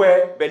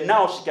 anywhere, but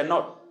now she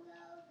cannot.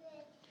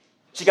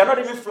 She cannot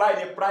even fly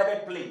in a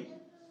private plane.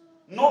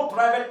 No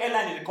private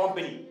airline in the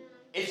company.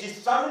 If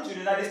she's traveling to the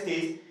United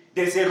States,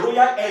 there's a royal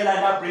airline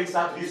that brings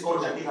her to this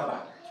country and take her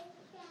back.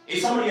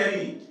 Is somebody hearing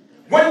me?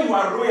 When you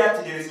are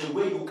royalty, there is a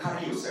way you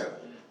carry yourself.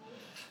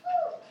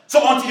 So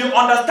until you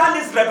understand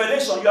this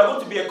revelation, you are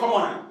going to be a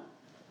commoner.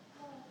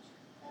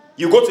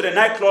 You go to the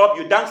nightclub,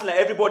 you dance like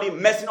everybody,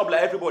 messing up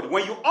like everybody.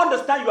 When you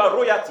understand you are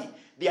royalty,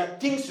 there are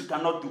things you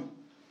cannot do.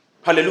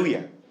 Hallelujah.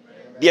 Amen.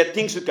 There are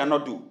things you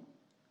cannot do.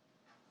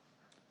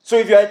 So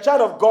if you are a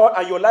child of God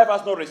and your life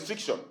has no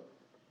restriction,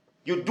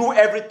 you do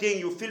everything,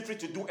 you feel free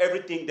to do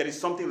everything, there is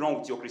something wrong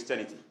with your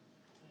Christianity.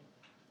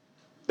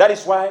 That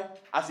is why,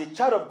 as a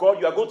child of God,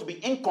 you are going to be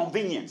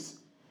inconvenienced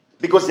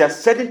because there are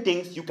certain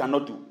things you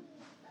cannot do.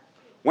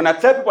 When I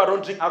tell people I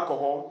don't drink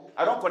alcohol,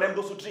 I don't condemn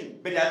those who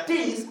drink. But there are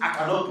things I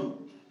cannot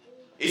do.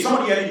 Is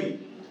somebody hearing me?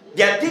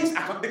 There are things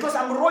I cannot, because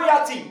I'm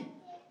royalty.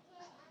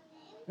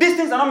 These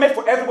things are not made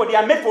for everybody. They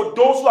are made for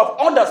those who have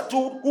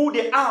understood who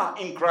they are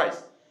in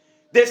Christ.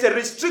 There's a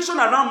restriction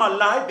around my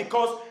life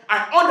because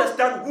I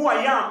understand who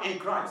I am in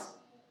Christ.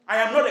 I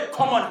am not a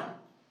commoner.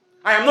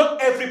 I am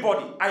not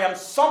everybody. I am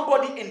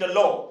somebody in the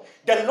Lord.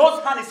 The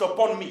Lord's hand is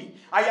upon me.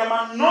 I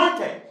am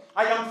anointed.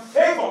 I am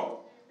favored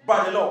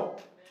by the Lord.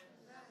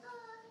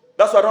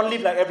 That's why I don't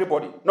live like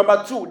everybody.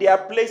 Number two, there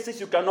are places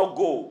you cannot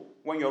go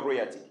when you're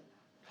royalty.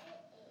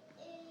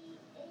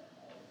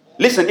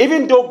 Listen,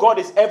 even though God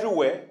is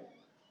everywhere,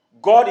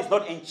 God is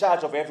not in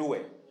charge of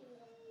everywhere.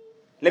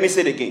 Let me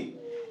say it again.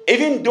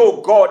 Even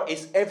though God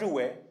is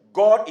everywhere,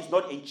 God is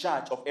not in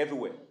charge of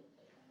everywhere.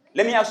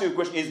 Let me ask you a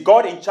question. Is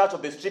God in charge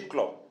of the strip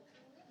club?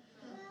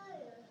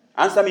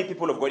 Answer me,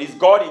 people of God. Is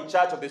God in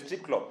charge of the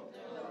strip club?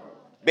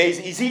 But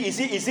is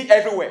he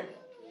everywhere?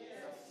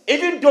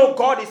 Even though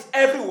God is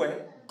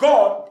everywhere,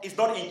 God is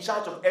not in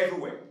charge of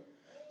everywhere.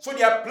 So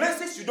there are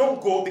places you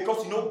don't go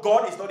because you know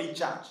God is not in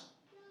charge.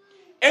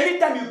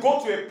 Anytime you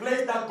go to a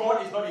place that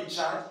God is not in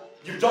charge,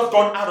 you've just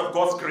gone out of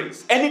God's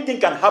grace. Anything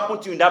can happen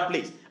to you in that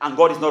place, and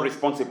God is not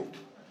responsible.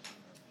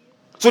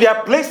 So there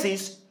are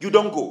places you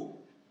don't go.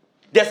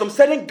 There are some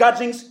certain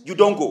gatherings you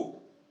don't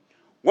go.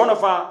 One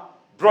of our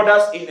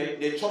brothers in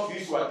the church we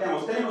used to attend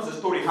was telling us a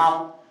story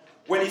how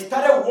when he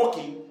started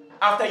working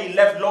after he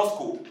left law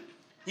school,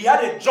 he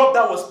had a job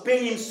that was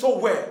paying him so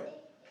well.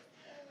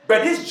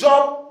 But this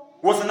job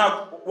was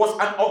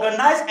an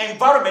organized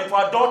environment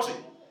for adultery.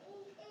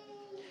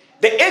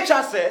 The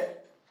HR said,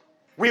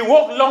 we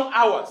work long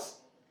hours.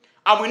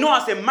 And we know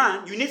as a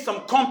man, you need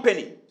some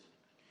company.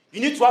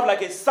 You need to have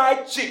like a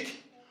side chick.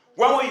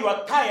 When you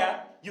are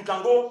tired, you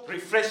can go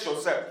refresh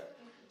yourself.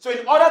 So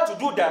in order to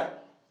do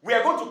that, we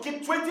are going to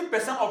keep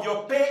 20% of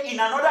your pay in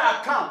another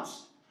account.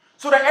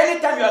 So that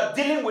anytime you are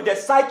dealing with a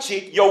side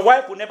chick, your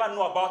wife will never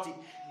know about it.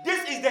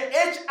 This is the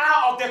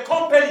HR of the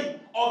company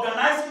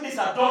organizing this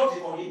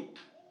adultery for him.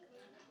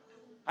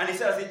 And he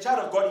said, as a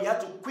child of God, he had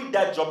to quit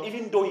that job,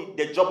 even though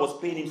the job was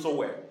paying him so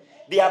well.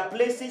 There are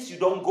places you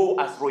don't go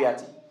as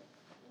royalty.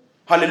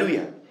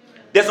 Hallelujah.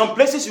 There's some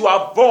places you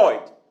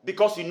avoid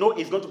because you know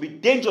it's going to be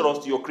dangerous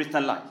to your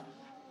Christian life.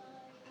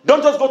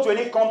 Don't just go to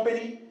any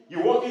company.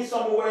 You're working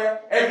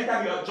somewhere. Every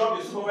time you are job,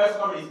 the supervisor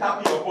comes and is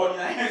tapping your body.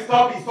 Like,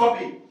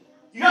 stop it.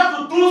 You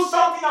have to do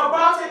something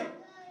about it,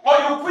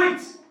 or you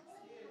quit.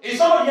 Is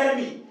somebody hearing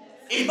me?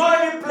 It's not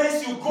every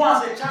place you go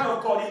as a child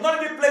of God. It's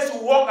not every place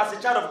you walk as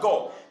a child of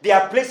God. There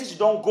are places you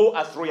don't go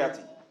as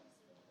royalty.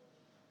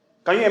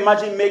 Can you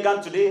imagine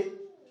Megan today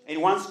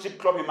in one strip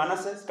club in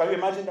Manassas? Can you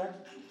imagine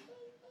that?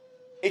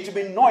 It will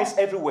be noise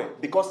everywhere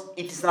because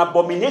it is an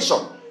abomination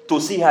to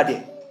see her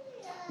there.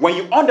 When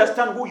you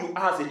understand who you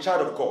are as a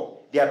child of God,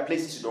 there are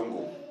places you don't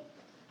go.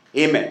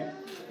 Amen.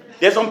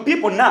 There's some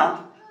people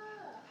now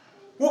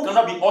who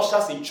cannot be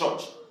ushers in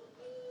church.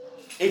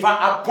 If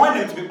I appoint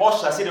them to be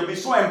ushers, they'll be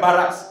so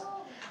embarrassed.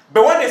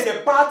 But when there's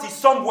a party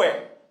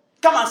somewhere,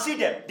 come and see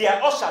them. They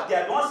are ushers. They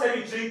are the ones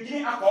serving drink,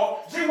 giving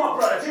alcohol. Drink more,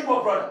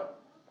 brother.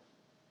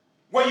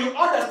 When you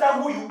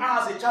understand who you are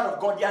as a child of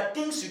God, there are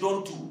things you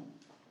don't do.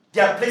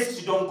 There are places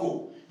you don't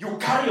go. You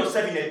carry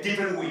yourself in a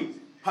different way.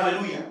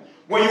 Hallelujah.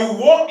 When you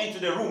walk into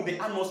the room, the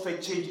atmosphere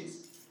changes.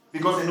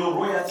 Because they know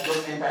royalty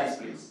just enter his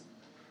place.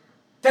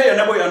 Tell your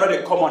neighbor you're not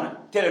a commoner.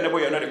 Tell your neighbor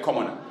you're not a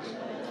commoner.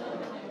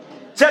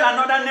 Tell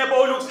another neighbor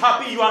who looks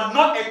happy, you are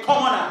not a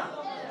commoner.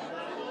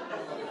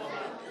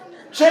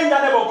 Change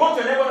that neighbor. Go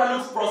to a neighbor that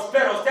looks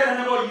prosperous. Tell a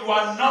neighbor you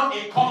are not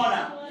a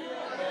commoner.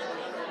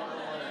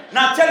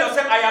 Now tell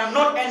yourself, I am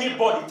not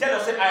anybody. Tell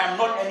yourself, I am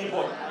not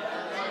anybody.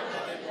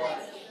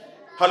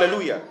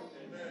 Hallelujah.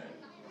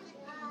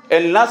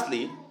 And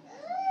lastly,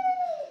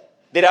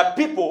 there are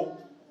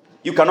people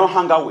you cannot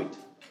hang out with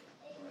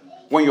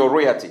when you're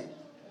royalty.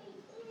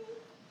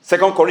 2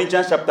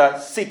 Corinthians chapter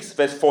 6,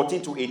 verse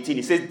 14 to 18.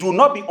 It says, do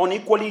not be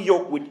unequally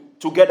yoked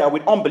together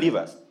with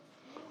unbelievers.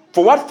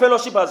 For what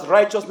fellowship has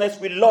righteousness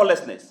with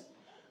lawlessness?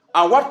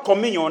 And what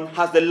communion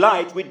has the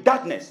light with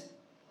darkness?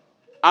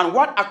 And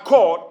what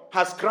accord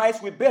has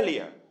Christ with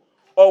Belial?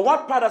 Or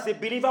what part has a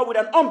believer with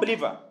an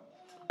unbeliever?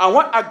 And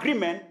what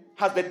agreement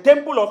has the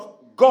temple of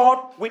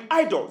God with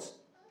idols?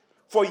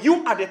 For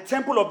you are the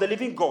temple of the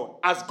living God,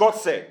 as God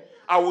said,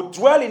 I will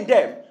dwell in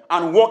them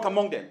and walk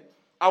among them.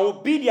 I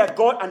will be their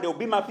God and they will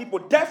be my people.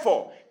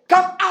 Therefore,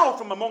 come out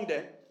from among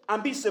them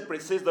and be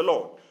separate, says the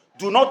Lord.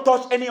 Do not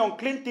touch any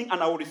unclean thing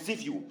and I will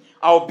receive you.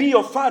 I will be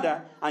your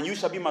father and you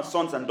shall be my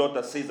sons and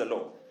daughters, says the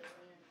Lord.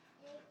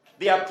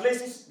 There are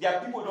places, there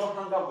are people you don't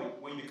hang out with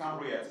when you become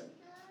royalty.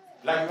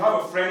 Like you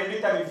have a friend,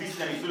 anytime you visit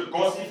them, you feel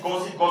gossip.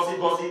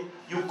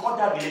 You cut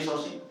that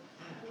relationship.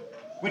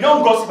 We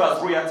don't gossip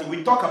as royalty.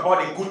 We talk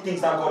about the good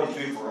things that God is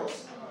doing for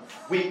us.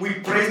 We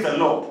praise the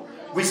Lord.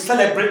 We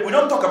celebrate. We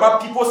don't talk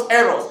about people's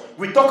errors.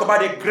 We talk about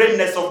the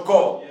greatness of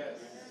God. Yes.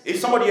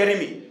 Is somebody hearing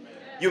me?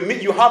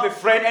 You have a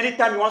friend,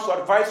 anytime he wants to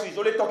advise you, he's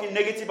only talking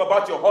negative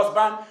about your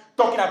husband,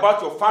 talking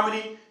about your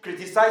family,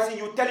 criticizing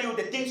you, telling you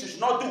the things you should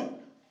not do.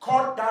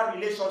 Cut that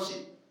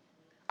relationship.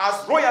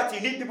 As royalty,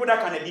 you need people that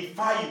can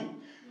edify you,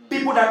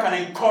 people that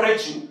can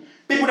encourage you,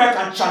 people that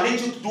can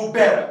challenge you to do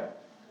better,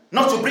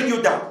 not to bring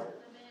you down.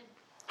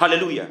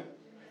 Hallelujah.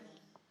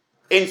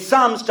 In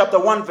Psalms chapter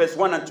 1, verse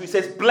 1 and 2, it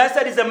says,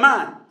 blessed is the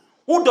man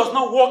who does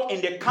not walk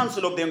in the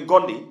counsel of the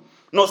ungodly,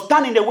 nor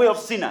stand in the way of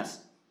sinners,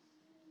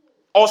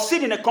 or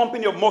sit in the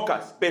company of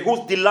mockers, but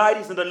whose delight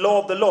is in the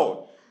law of the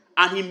Lord,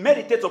 and he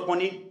meditates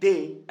upon it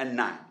day and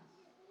night.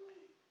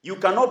 You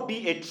cannot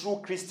be a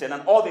true Christian,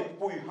 and all the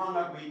people you hang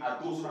out with are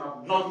those who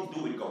have nothing to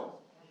do with God.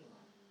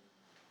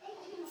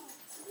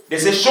 They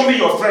say, show me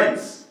your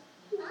friends.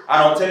 And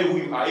I'll tell you who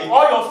you are. If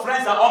all your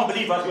friends are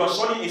unbelievers, you are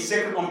surely a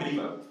sacred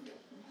unbeliever.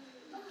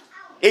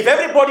 If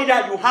everybody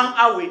that you hang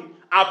out with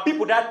are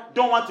people that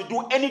don't want to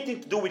do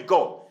anything to do with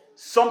God,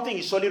 something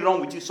is surely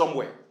wrong with you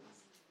somewhere.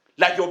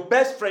 Like your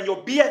best friend,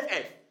 your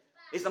BFF,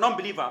 is an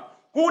unbeliever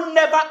who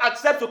never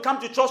accepts to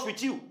come to church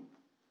with you.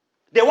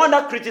 The one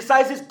that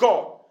criticizes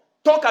God,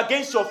 talk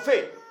against your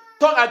faith,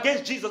 talk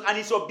against Jesus, and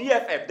it's your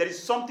BFF. There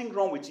is something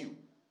wrong with you.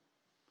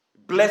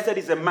 Blessed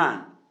is a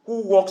man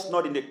who walks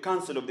not in the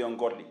counsel of the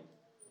ungodly.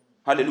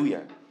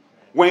 Hallelujah.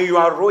 When you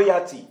are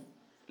royalty,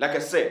 like I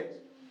said,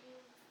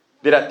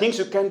 there are things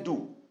you can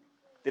do.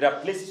 There are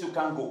places you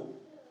can go.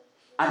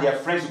 And there are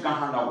friends you can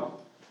hang out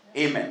with.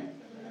 Amen.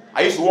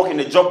 I used to work in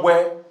a job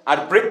where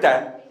at break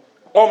time,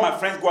 all my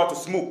friends go out to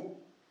smoke.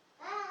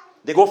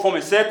 They go form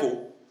a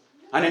circle.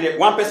 And then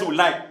one person will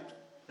lie.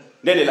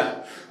 Then they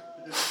lie.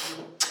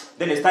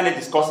 Then they stand there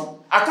discussing.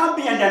 I can't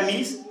be in their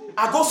midst.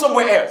 I go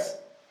somewhere else.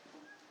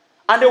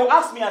 And they will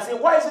ask me, I say,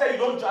 why is it that you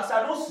don't drink? I say,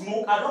 I don't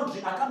smoke, I don't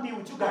drink, I can't be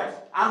with you guys.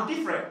 I'm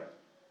different.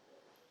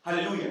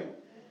 Hallelujah.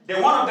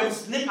 Then one of them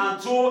sneaked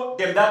and told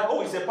them that,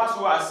 oh, it's a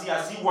pastor.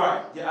 I see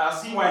why. Yeah, I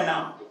see why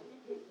now.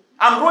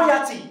 I'm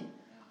royalty.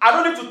 I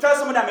don't need to tell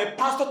someone I'm a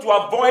pastor to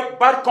avoid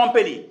bad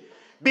company.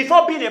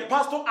 Before being a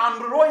pastor,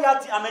 I'm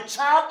royalty. I'm a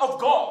child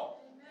of God.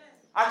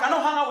 I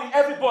cannot hang out with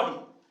everybody.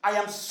 I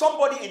am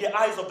somebody in the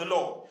eyes of the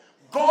Lord.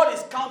 God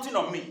is counting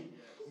on me.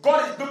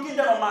 God is looking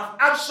down on my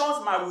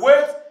actions, my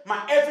words,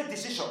 my every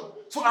decision.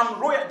 So I'm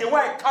royal. The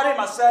way I carry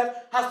myself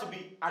has to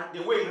be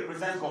the way it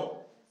represents God.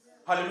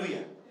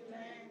 Hallelujah.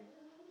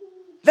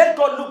 Let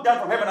God look down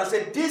from heaven and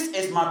say, this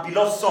is my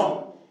beloved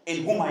son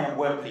in whom I am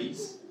well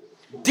pleased.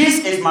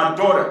 This is my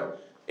daughter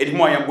in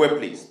whom I am well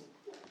pleased.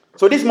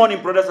 So this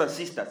morning, brothers and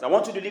sisters, I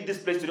want you to leave this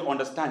place to the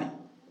understanding.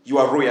 You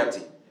are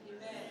royalty.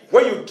 Amen.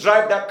 When you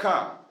drive that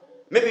car,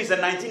 maybe it's a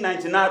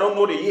 1999, I don't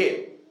know the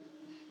year.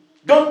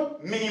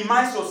 Don't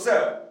minimize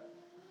yourself.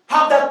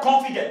 Have that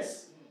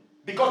confidence.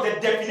 Because the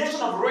definition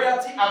of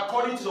royalty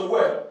according to the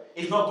world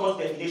is not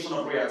God's definition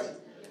of royalty.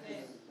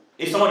 Amen.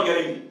 Is someone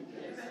getting me?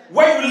 Amen.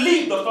 Where you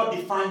live does not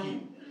define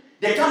you.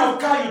 The kind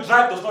of car you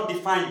drive does not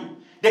define you.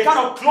 The kind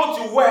of clothes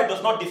you wear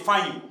does not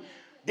define you.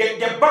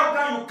 The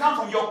background you come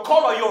from, your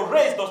color, your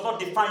race does not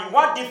define you.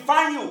 What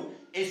defines you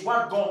is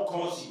what God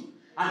calls you.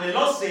 And the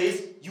Lord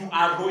says you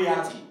are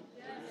royalty.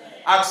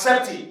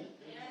 Accept it.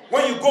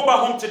 When you go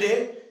back home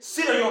today,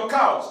 sit on your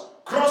couch,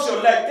 cross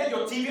your leg, take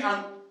your TV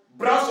and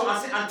browse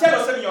and tell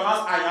yourself in your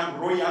house, I am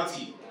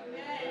royalty.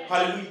 Amen.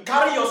 Hallelujah.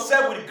 Carry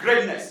yourself with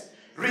greatness.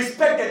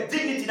 Respect the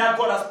dignity that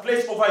God has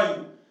placed over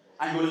you.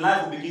 And your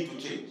life will begin to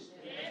change.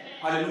 Amen.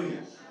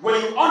 Hallelujah.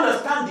 When you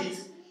understand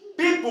this,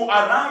 people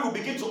around you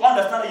begin to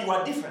understand that you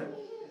are different.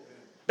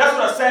 That's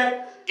what I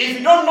said. If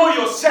you don't know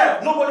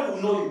yourself, nobody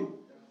will know you.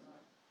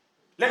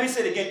 Let me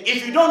say it again.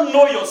 If you don't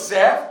know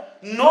yourself,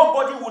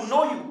 nobody will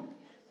know you.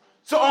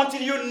 So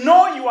until you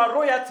know you are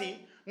royalty,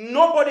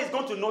 nobody is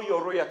going to know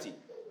your royalty.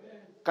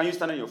 Can you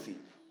stand on your feet?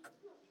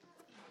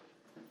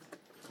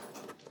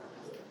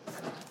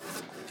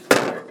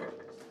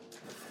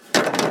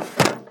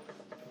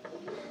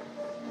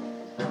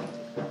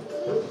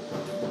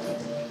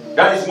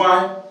 That is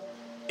why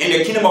in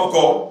the kingdom of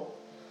God,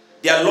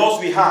 there are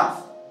laws we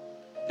have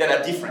that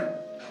are different.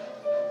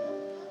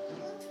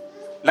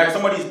 Like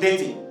somebody is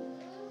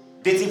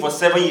dating for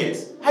 7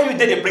 years. How you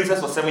date a princess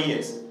for 7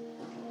 years?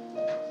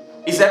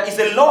 It's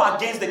a law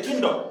against the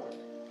kingdom.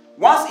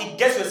 Once it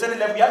gets to a certain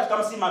level, you have to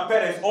come see my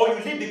parents, or you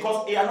leave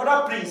because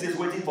another prince is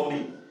waiting for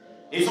me.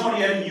 Is somebody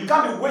hearing me? You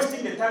can't be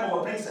wasting the time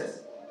of a princess.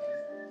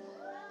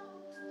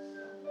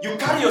 You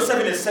carry yourself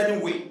in a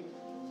certain way.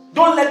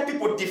 Don't let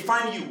people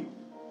define you.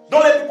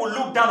 Don't let people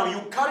look down on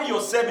you. Carry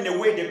yourself in a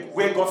way that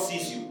where God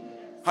sees you.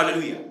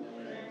 Hallelujah.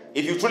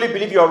 If you truly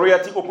believe you are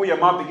royalty, open your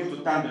mouth, begin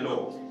to thank the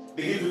Lord.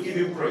 Begin to give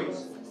him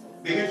praise.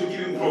 Begin to give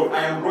him glory.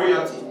 I am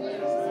royalty.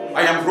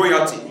 I am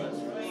royalty.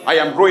 I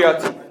am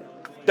royalty.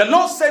 The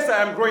Lord says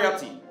I am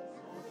royalty.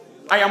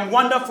 I am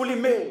wonderfully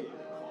made.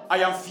 I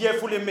am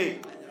fearfully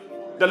made.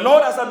 The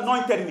Lord has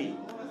anointed me.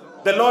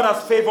 The Lord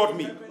has favored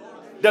me.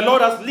 The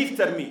Lord has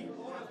lifted me.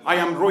 I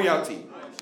am royalty.